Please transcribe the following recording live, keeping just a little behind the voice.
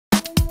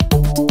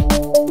Would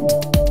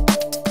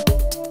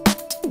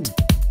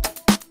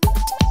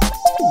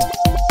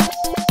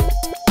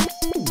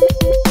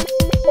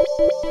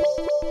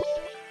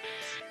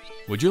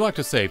you like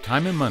to save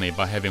time and money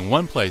by having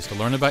one place to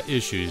learn about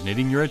issues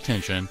needing your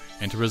attention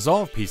and to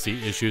resolve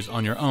PC issues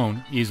on your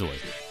own easily?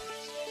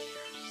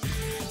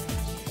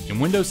 In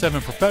Windows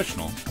 7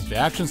 Professional, the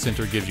Action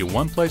Center gives you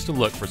one place to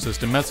look for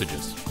system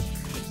messages.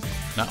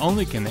 Not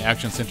only can the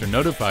Action Center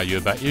notify you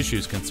about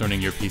issues concerning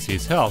your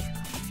PC's health,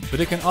 but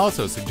it can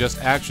also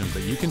suggest actions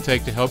that you can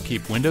take to help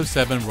keep Windows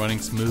 7 running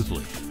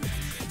smoothly.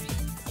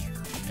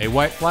 A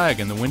white flag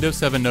in the Windows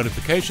 7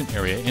 notification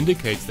area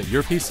indicates that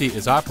your PC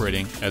is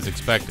operating as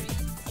expected.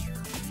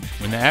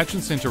 When the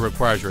Action Center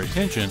requires your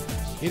attention,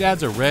 it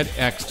adds a red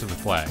X to the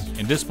flag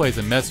and displays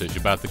a message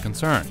about the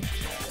concern.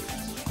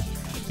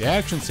 The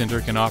Action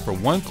Center can offer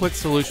one-click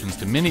solutions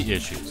to many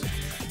issues,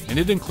 and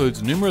it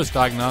includes numerous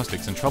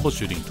diagnostics and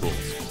troubleshooting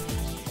tools.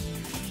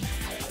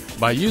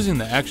 By using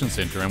the Action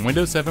Center in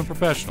Windows 7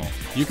 Professional,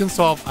 you can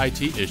solve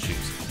IT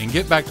issues and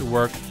get back to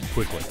work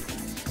quickly.